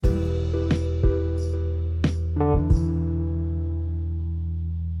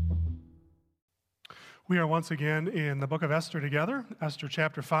We are once again in the book of Esther together, Esther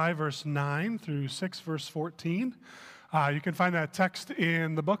chapter 5, verse 9 through 6, verse 14. You can find that text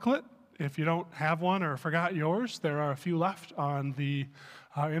in the booklet. If you don't have one or forgot yours, there are a few left on the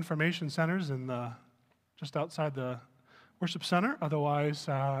information centers just outside the worship center. Otherwise,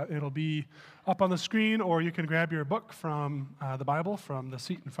 it'll be up on the screen, or you can grab your book from the Bible from the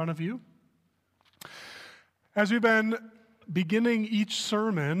seat in front of you. As we've been beginning each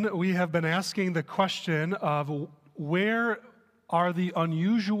sermon, we have been asking the question of where are the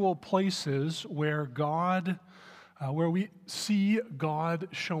unusual places where we see God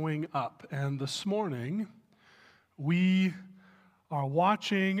showing up. And this morning, we are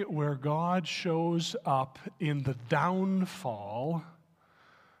watching where God shows up in the downfall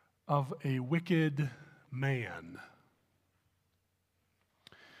of a wicked man.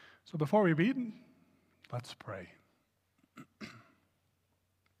 So before we read, let's pray.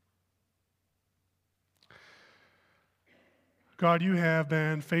 God, you have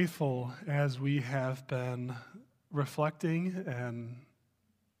been faithful as we have been reflecting and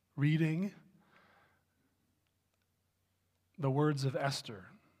reading the words of Esther,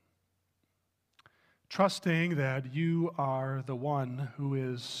 trusting that you are the one who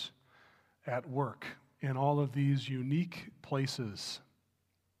is at work in all of these unique places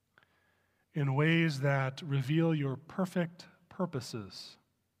in ways that reveal your perfect purposes.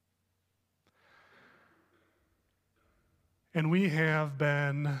 And we have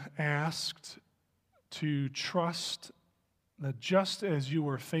been asked to trust that just as you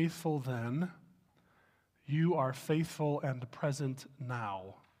were faithful then, you are faithful and present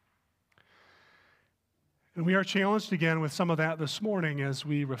now. And we are challenged again with some of that this morning as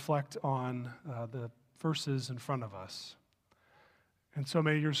we reflect on the verses in front of us. And so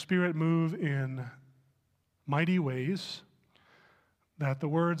may your Spirit move in mighty ways, that the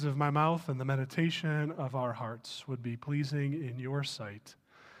words of my mouth and the meditation of our hearts would be pleasing in your sight,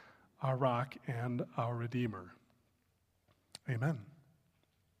 our rock and our Redeemer. Amen.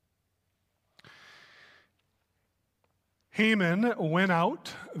 Haman went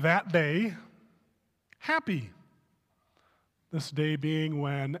out that day happy. This day being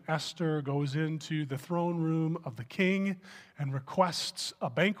when Esther goes into the throne room of the king and requests a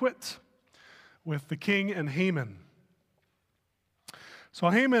banquet with the king and Haman. So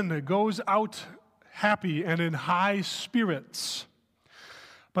Haman goes out happy and in high spirits.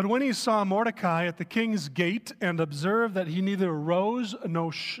 But when he saw Mordecai at the king's gate and observed that he neither rose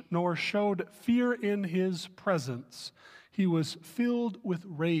nor showed fear in his presence, he was filled with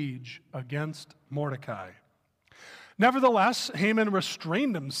rage against Mordecai. Nevertheless, Haman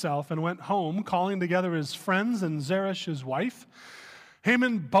restrained himself and went home, calling together his friends and Zeresh his wife.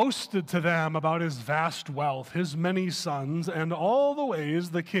 Haman boasted to them about his vast wealth, his many sons, and all the ways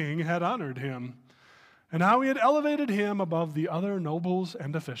the king had honored him, and how he had elevated him above the other nobles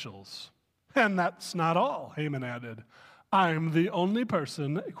and officials. And that's not all, Haman added. I'm the only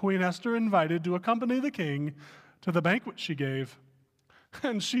person Queen Esther invited to accompany the king to the banquet she gave,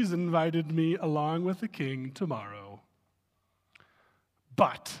 and she's invited me along with the king tomorrow.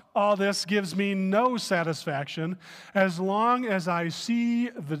 But all this gives me no satisfaction as long as I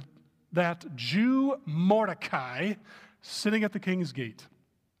see that Jew Mordecai sitting at the king's gate.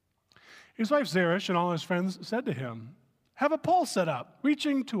 His wife Zeresh and all his friends said to him, have a pole set up,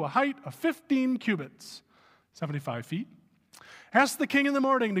 reaching to a height of 15 cubits, 75 feet. Ask the king in the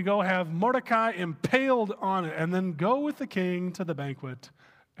morning to go have Mordecai impaled on it, and then go with the king to the banquet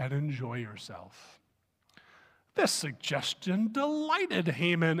and enjoy yourself. This suggestion delighted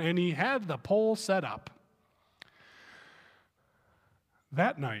Haman, and he had the pole set up.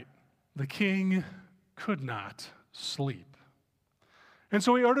 That night, the king could not sleep. And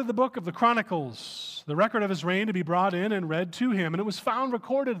so he ordered the book of the Chronicles, the record of his reign, to be brought in and read to him. And it was found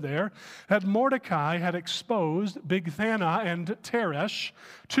recorded there that Mordecai had exposed Bigthana and Teresh,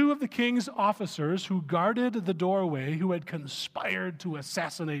 two of the king's officers who guarded the doorway, who had conspired to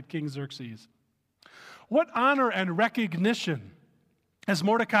assassinate King Xerxes. What honor and recognition has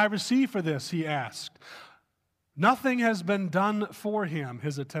Mordecai received for this, he asked. Nothing has been done for him,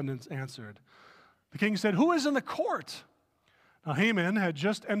 his attendants answered. The king said, who is in the court? Now Haman had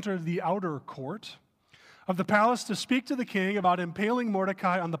just entered the outer court of the palace to speak to the king about impaling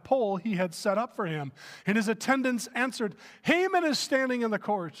Mordecai on the pole he had set up for him. And his attendants answered, Haman is standing in the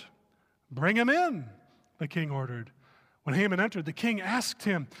court. Bring him in, the king ordered. When Haman entered, the king asked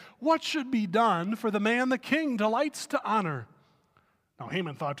him, what should be done for the man the king delights to honor? Now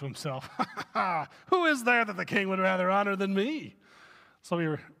Haman thought to himself, who is there that the king would rather honor than me? So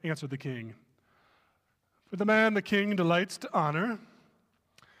he answered the king, for the man the king delights to honor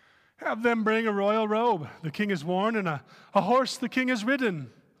Have them bring a royal robe the king has worn, and a horse the king has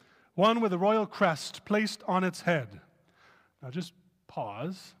ridden, one with a royal crest placed on its head. Now just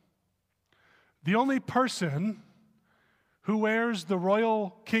pause. The only person who wears the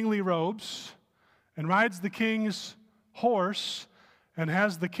royal kingly robes and rides the king's horse and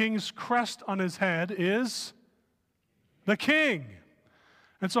has the king's crest on his head is the king.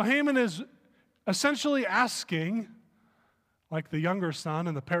 And so Haman is essentially asking, like the younger son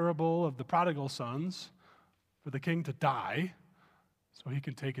in the parable of the prodigal sons, for the king to die so he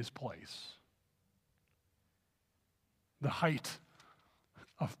can take his place. The height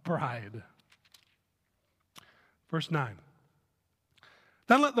of pride. Verse 9.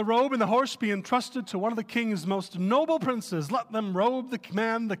 Then let the robe and the horse be entrusted to one of the king's most noble princes. Let them robe the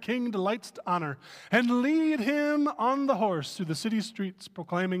man the king delights to honor, and lead him on the horse through the city streets,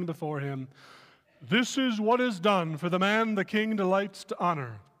 proclaiming before him, this is what is done for the man the king delights to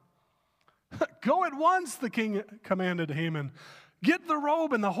honor. Go at once, the king commanded Haman. Get the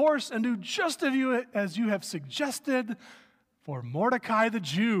robe and the horse and do just as you have suggested for Mordecai the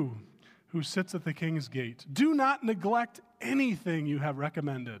Jew, who sits at the king's gate. Do not neglect anything you have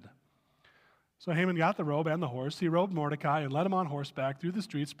recommended. So Haman got the robe and the horse. He robed Mordecai and led him on horseback through the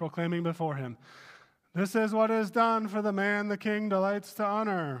streets, proclaiming before him, this is what is done for the man the king delights to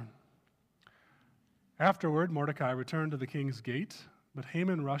honor. Afterward, Mordecai returned to the king's gate, but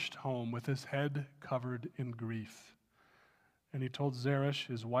Haman rushed home with his head covered in grief. And he told Zeresh,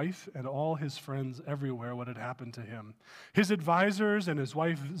 his wife, and all his friends everywhere what had happened to him. His advisors and his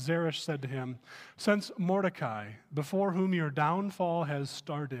wife Zeresh said to him, since Mordecai, before whom your downfall has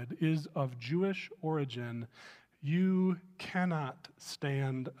started, is of Jewish origin, you cannot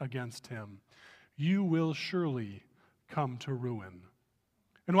stand against him. You will surely come to ruin.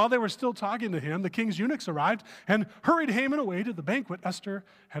 And while they were still talking to him, the king's eunuchs arrived and hurried Haman away to the banquet Esther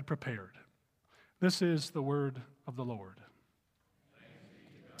had prepared. This is the word of the Lord.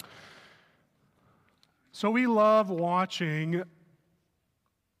 So we love watching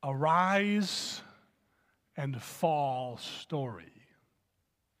a rise and fall story.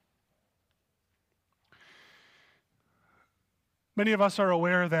 Many of us are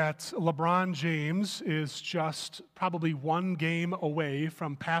aware that LeBron James is just probably one game away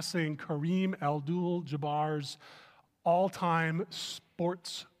from passing Kareem Abdul-Jabbar's all-time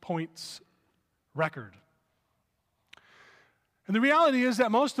sports points record. And the reality is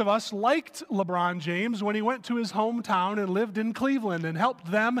that most of us liked LeBron James when he went to his hometown and lived in Cleveland and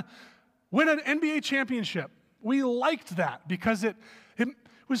helped them win an NBA championship. We liked that because it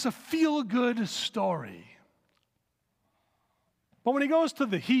was a feel-good story. But when he goes to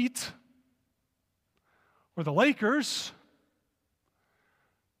the Heat or the Lakers,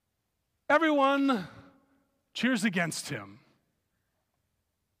 everyone cheers against him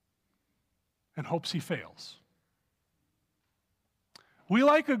and hopes he fails. We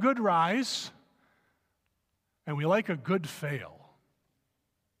like a good rise, and we like a good fail.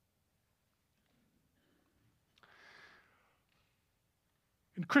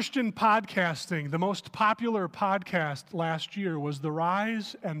 In Christian podcasting, the most popular podcast last year was The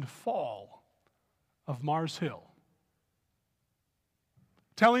Rise and Fall of Mars Hill,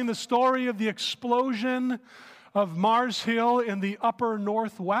 telling the story of the explosion of Mars Hill in the upper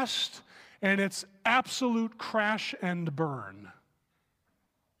northwest and its absolute crash and burn.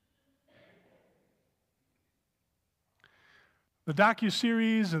 The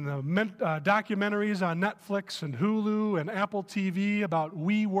docuseries and the documentaries on Netflix and Hulu and Apple TV about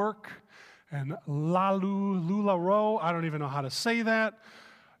WeWork and LuLaRoe, I don't even know how to say that,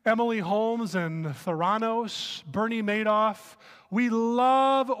 Emily Holmes and Theranos, Bernie Madoff. We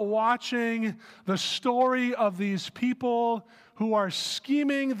love watching the story of these people who are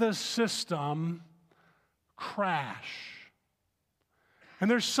scheming the system crash. And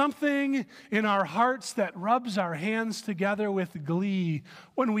there's something in our hearts that rubs our hands together with glee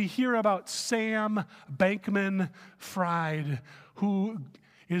when we hear about Sam Bankman-Fried, who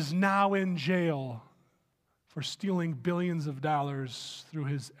is now in jail for stealing billions of dollars through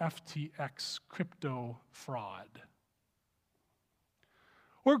his FTX crypto fraud.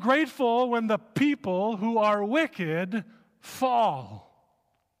 We're grateful when the people who are wicked fall.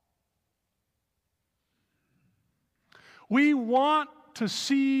 We want to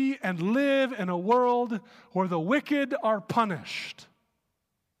see and live in a world where the wicked are punished.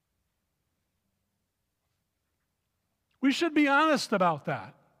 We should be honest about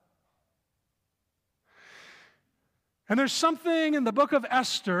that. And there's something in the book of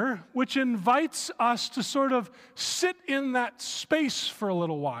Esther which invites us to sort of sit in that space for a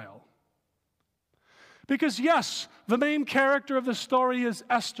little while. Because yes, the main character of the story is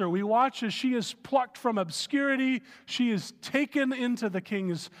Esther. We watch as she is plucked from obscurity. She is taken into the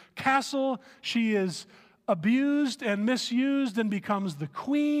king's castle. She is abused and misused and becomes the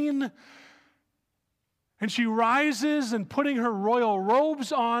queen. And she rises and, putting her royal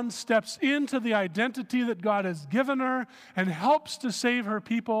robes on, steps into the identity that God has given her and helps to save her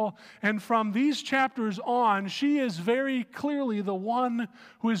people. And from these chapters on, she is very clearly the one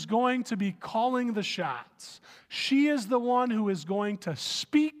who is going to be calling the shots. She is the one who is going to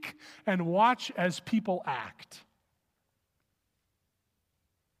speak and watch as people act.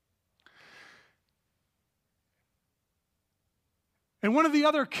 And one of the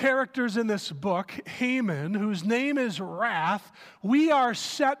other characters in this book, Haman, whose name is Wrath, we are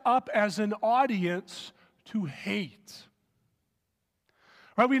set up as an audience to hate.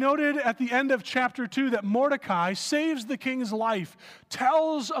 Right, we noted at the end of chapter 2 that Mordecai saves the king's life,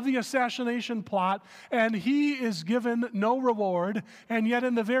 tells of the assassination plot, and he is given no reward. And yet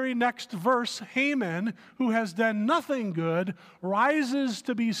in the very next verse, Haman, who has done nothing good, rises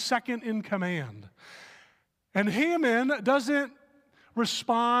to be second in command. And Haman doesn't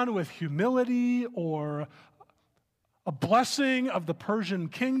respond with humility or a blessing of the Persian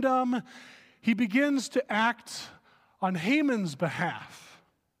kingdom. He begins to act on Haman's behalf.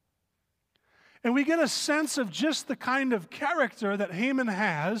 And we get a sense of just the kind of character that Haman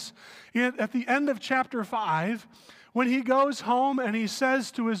has at the end of chapter 5 when he goes home and he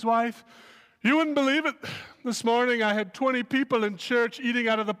says to his wife, "You wouldn't believe it. This morning I had 20 people in church eating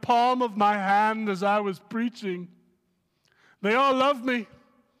out of the palm of my hand as I was preaching. They all love me.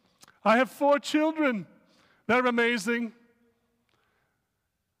 I have 4 children. They're amazing."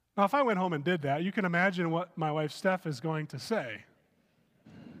 Now, if I went home and did that, you can imagine what my wife Steph is going to say.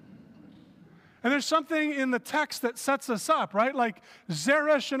 And there's something in the text that sets us up, right? Like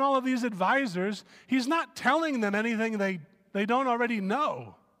Zeresh and all of these advisors, he's not telling them anything they don't already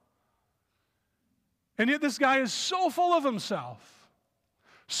know. And yet this guy is so full of himself,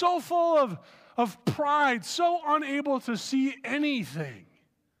 so full of pride, so unable to see anything.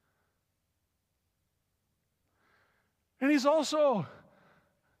 And he's also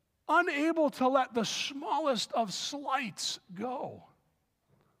unable to let the smallest of slights go.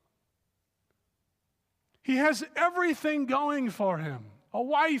 He has everything going for him. A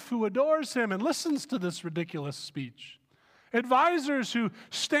wife who adores him and listens to this ridiculous speech. Advisors who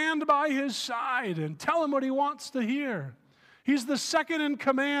stand by his side and tell him what he wants to hear. He's the second in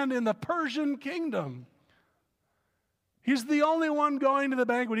command in the Persian kingdom. He's the only one going to the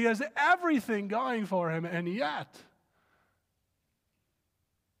banquet. He has everything going for him, and yet,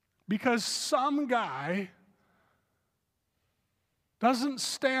 because some guy doesn't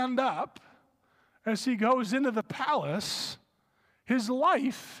stand up as he goes into the palace, his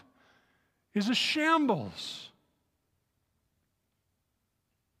life is a shambles.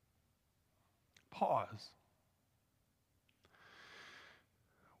 Pause.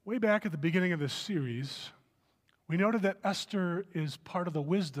 Way back at the beginning of this series, we noted that Esther is part of the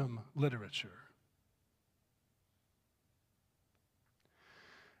wisdom literature.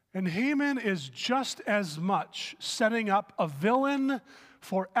 And Haman is just as much setting up a villain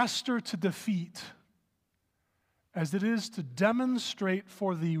for Esther to defeat as it is to demonstrate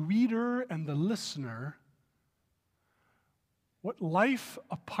for the reader and the listener what life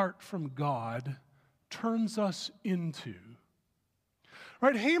apart from God turns us into.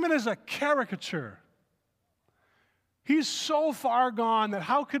 Right? Haman is a caricature. He's so far gone that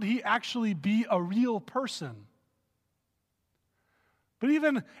how could he actually be a real person? But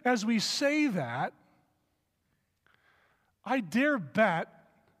even as we say that, I dare bet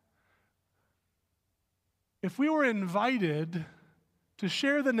if we were invited to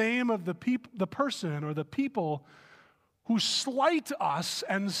share the name of the person or the people who slight us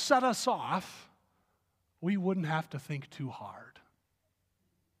and set us off, we wouldn't have to think too hard.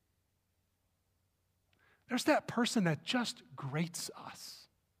 There's that person that just grates us.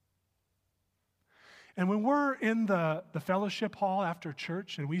 And when we're in the fellowship hall after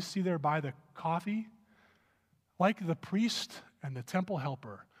church and we see there by the coffee, like the priest and the temple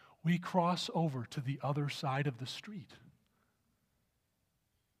helper, we cross over to the other side of the street.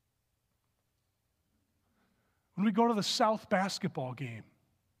 When we go to the South basketball game,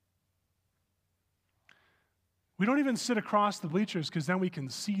 we don't even sit across the bleachers because then we can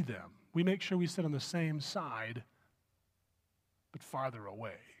see them. We make sure we sit on the same side, but farther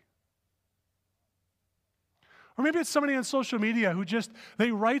away. Or maybe it's somebody on social media who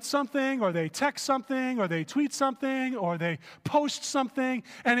they write something, or they text something, or they tweet something, or they post something,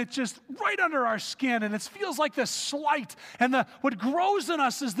 and it's just right under our skin, and it feels like this slight. And what grows in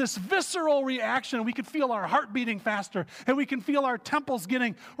us is this visceral reaction. We can feel our heart beating faster, and we can feel our temples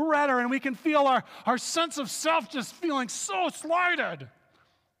getting redder, and we can feel our sense of self just feeling so slighted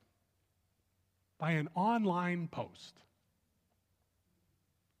by an online post.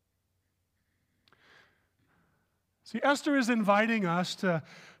 See, Esther is inviting us to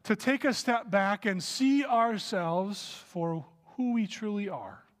take a step back and see ourselves for who we truly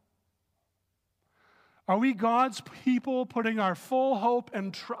are. Are we God's people putting our full hope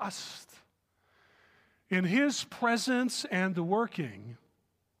and trust in His presence and working?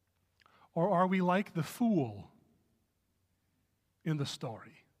 Or are we like the fool in the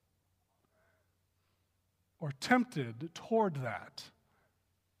story? Or tempted toward that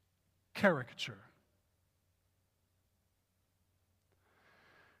caricature?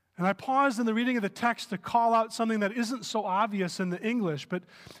 And I paused in the reading of the text to call out something that isn't so obvious in the English, but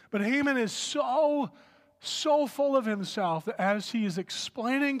Haman is so full of himself that as he is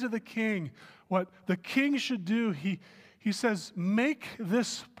explaining to the king what the king should do, he says, make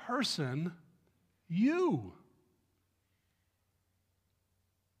this person you,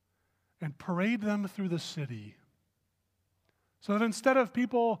 and parade them through the city, so that instead of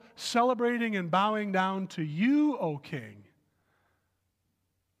people celebrating and bowing down to you, O king,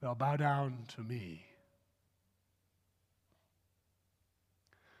 they'll bow down to me.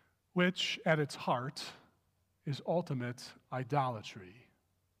 Which, at its heart, is ultimate idolatry,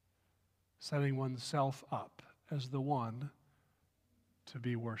 setting oneself up as the one to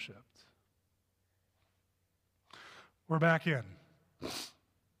be worshipped. We're back in.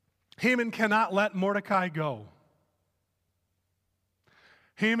 Haman cannot let Mordecai go.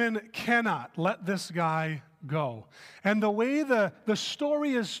 Haman cannot let this guy go. And the way the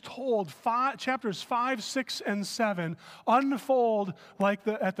story is told, chapters 5, 6, and 7 unfold like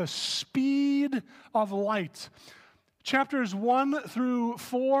at the speed of light. Chapters 1 through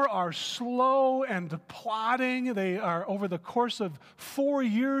 4 are slow and plodding. They are over the course of 4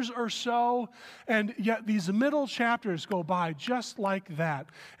 years or so. And yet these middle chapters go by just like that.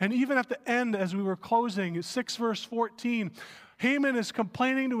 And even at the end, as we were closing, 6 verse 14, Haman is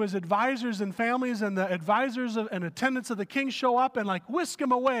complaining to his advisors and families, and the advisors and attendants of the king show up and whisk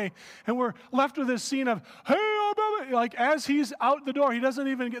him away. And we're left with this scene of, hey, like as he's out the door, he doesn't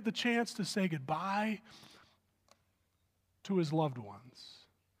even get the chance to say goodbye to his loved ones.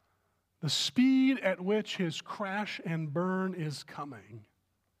 The speed at which his crash and burn is coming.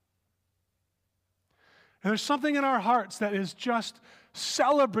 And there's something in our hearts that is just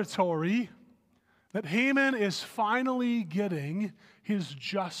celebratory that Haman is finally getting his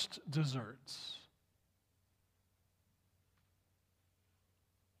just desserts.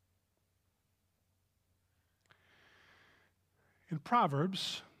 In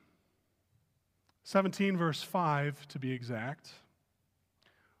Proverbs 17, verse 5, to be exact,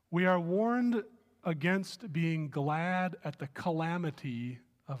 we are warned against being glad at the calamity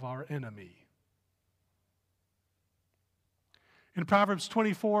of our enemy. In Proverbs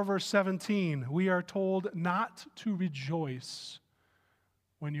 24, verse 17, we are told not to rejoice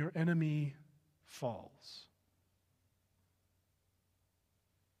when your enemy falls.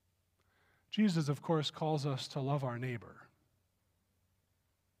 Jesus, of course, calls us to love our neighbor.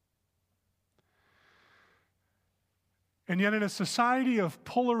 And yet in a society of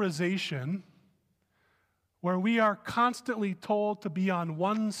polarization, where we are constantly told to be on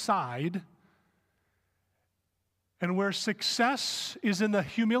one side, and where success is in the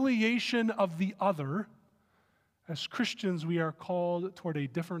humiliation of the other, as Christians we are called toward a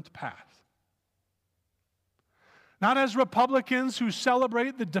different path. Not as Republicans who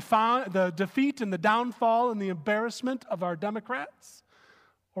celebrate the defeat and the downfall and the embarrassment of our Democrats,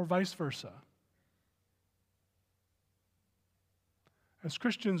 or vice versa. As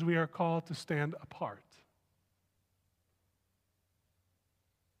Christians we are called to stand apart.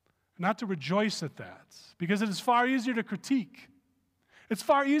 Not to rejoice at that, because it is far easier to critique. It's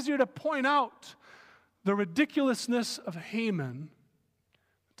far easier to point out the ridiculousness of Haman,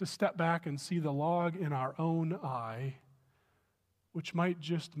 to step back and see the log in our own eye, which might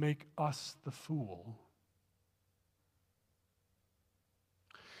just make us the fool.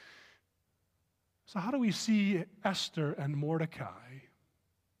 So how do we see Esther and Mordecai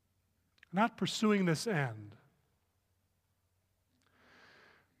not pursuing this end?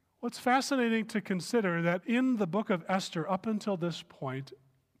 What's fascinating to consider that in the book of Esther, up until this point,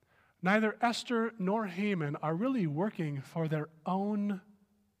 neither Esther nor Haman are really working for their own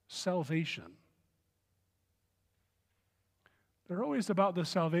salvation. They're always about the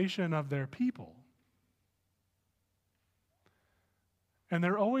salvation of their people. And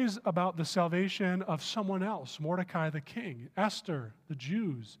they're always about the salvation of someone else, Mordecai the king, Esther, the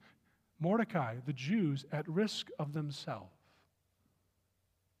Jews, Mordecai, the Jews, at risk of themselves.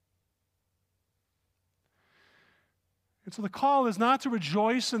 And so the call is not to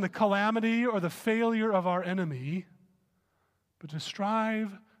rejoice in the calamity or the failure of our enemy, but to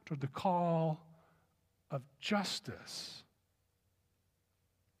strive toward the call of justice.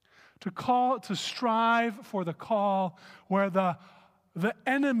 To strive for the call where the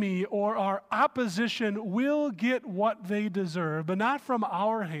enemy or our opposition will get what they deserve, but not from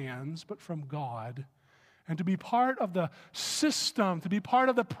our hands, but from God. And to be part of the system, to be part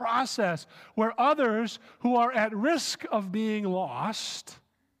of the process where others who are at risk of being lost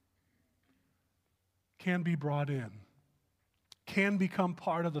can be brought in, can become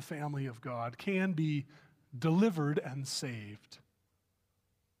part of the family of God, can be delivered and saved.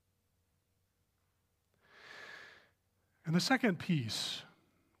 And the second piece,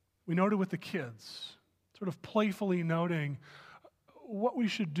 we noted with the kids, sort of playfully noting what we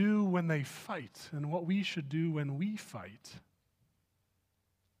should do when they fight and what we should do when we fight,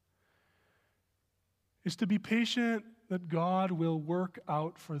 is to be patient that God will work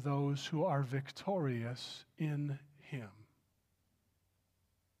out for those who are victorious in Him.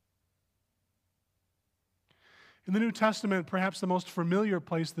 In the New Testament, perhaps the most familiar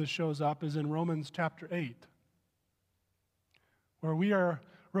place this shows up is in Romans chapter 8, where we are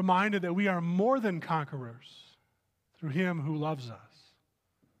reminded that we are more than conquerors through Him who loves us.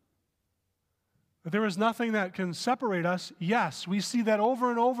 That there is nothing that can separate us. Yes, we see that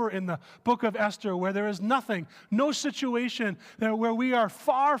over and over in the book of Esther, where there is nothing, no situation where we are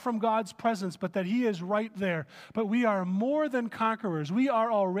far from God's presence, but that He is right there. But we are more than conquerors. We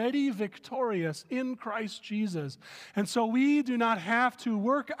are already victorious in Christ Jesus. And so we do not have to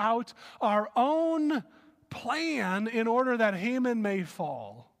work out our own plan in order that Haman may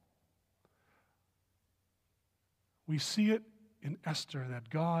fall. We see it in Esther that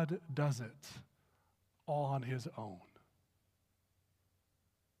God does it all on His own.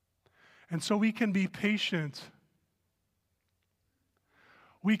 And so we can be patient.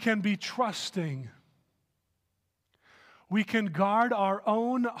 We can be trusting. We can guard our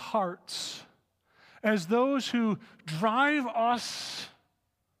own hearts as those who drive us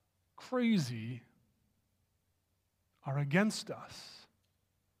crazy are against us,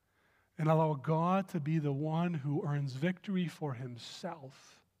 and allow God to be the one who earns victory for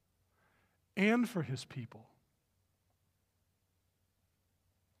Himself and for His people.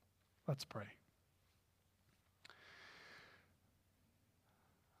 Let's pray.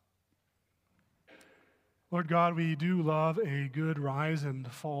 Lord God, we do love a good rise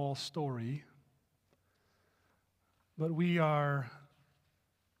and fall story, but we are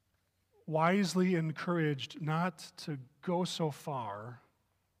wisely encouraged not to go so far,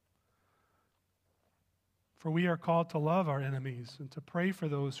 for we are called to love our enemies and to pray for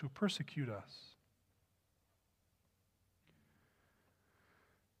those who persecute us.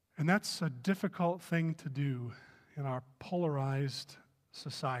 And that's a difficult thing to do in our polarized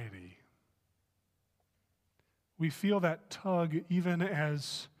society. We feel that tug even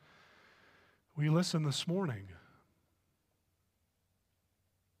as we listen this morning.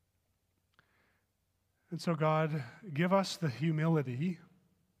 And so, God, give us the humility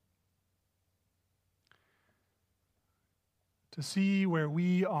to see where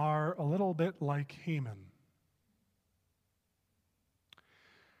we are a little bit like Haman.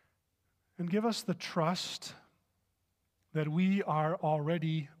 And give us the trust that we are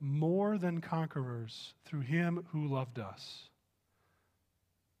already more than conquerors through Him who loved us.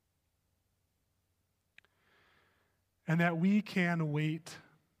 And that we can wait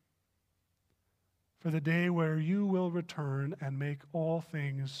for the day where You will return and make all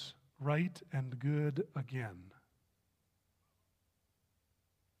things right and good again,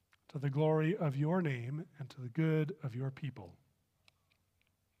 to the glory of Your name and to the good of Your people.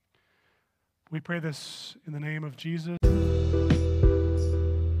 We pray this in the name of Jesus.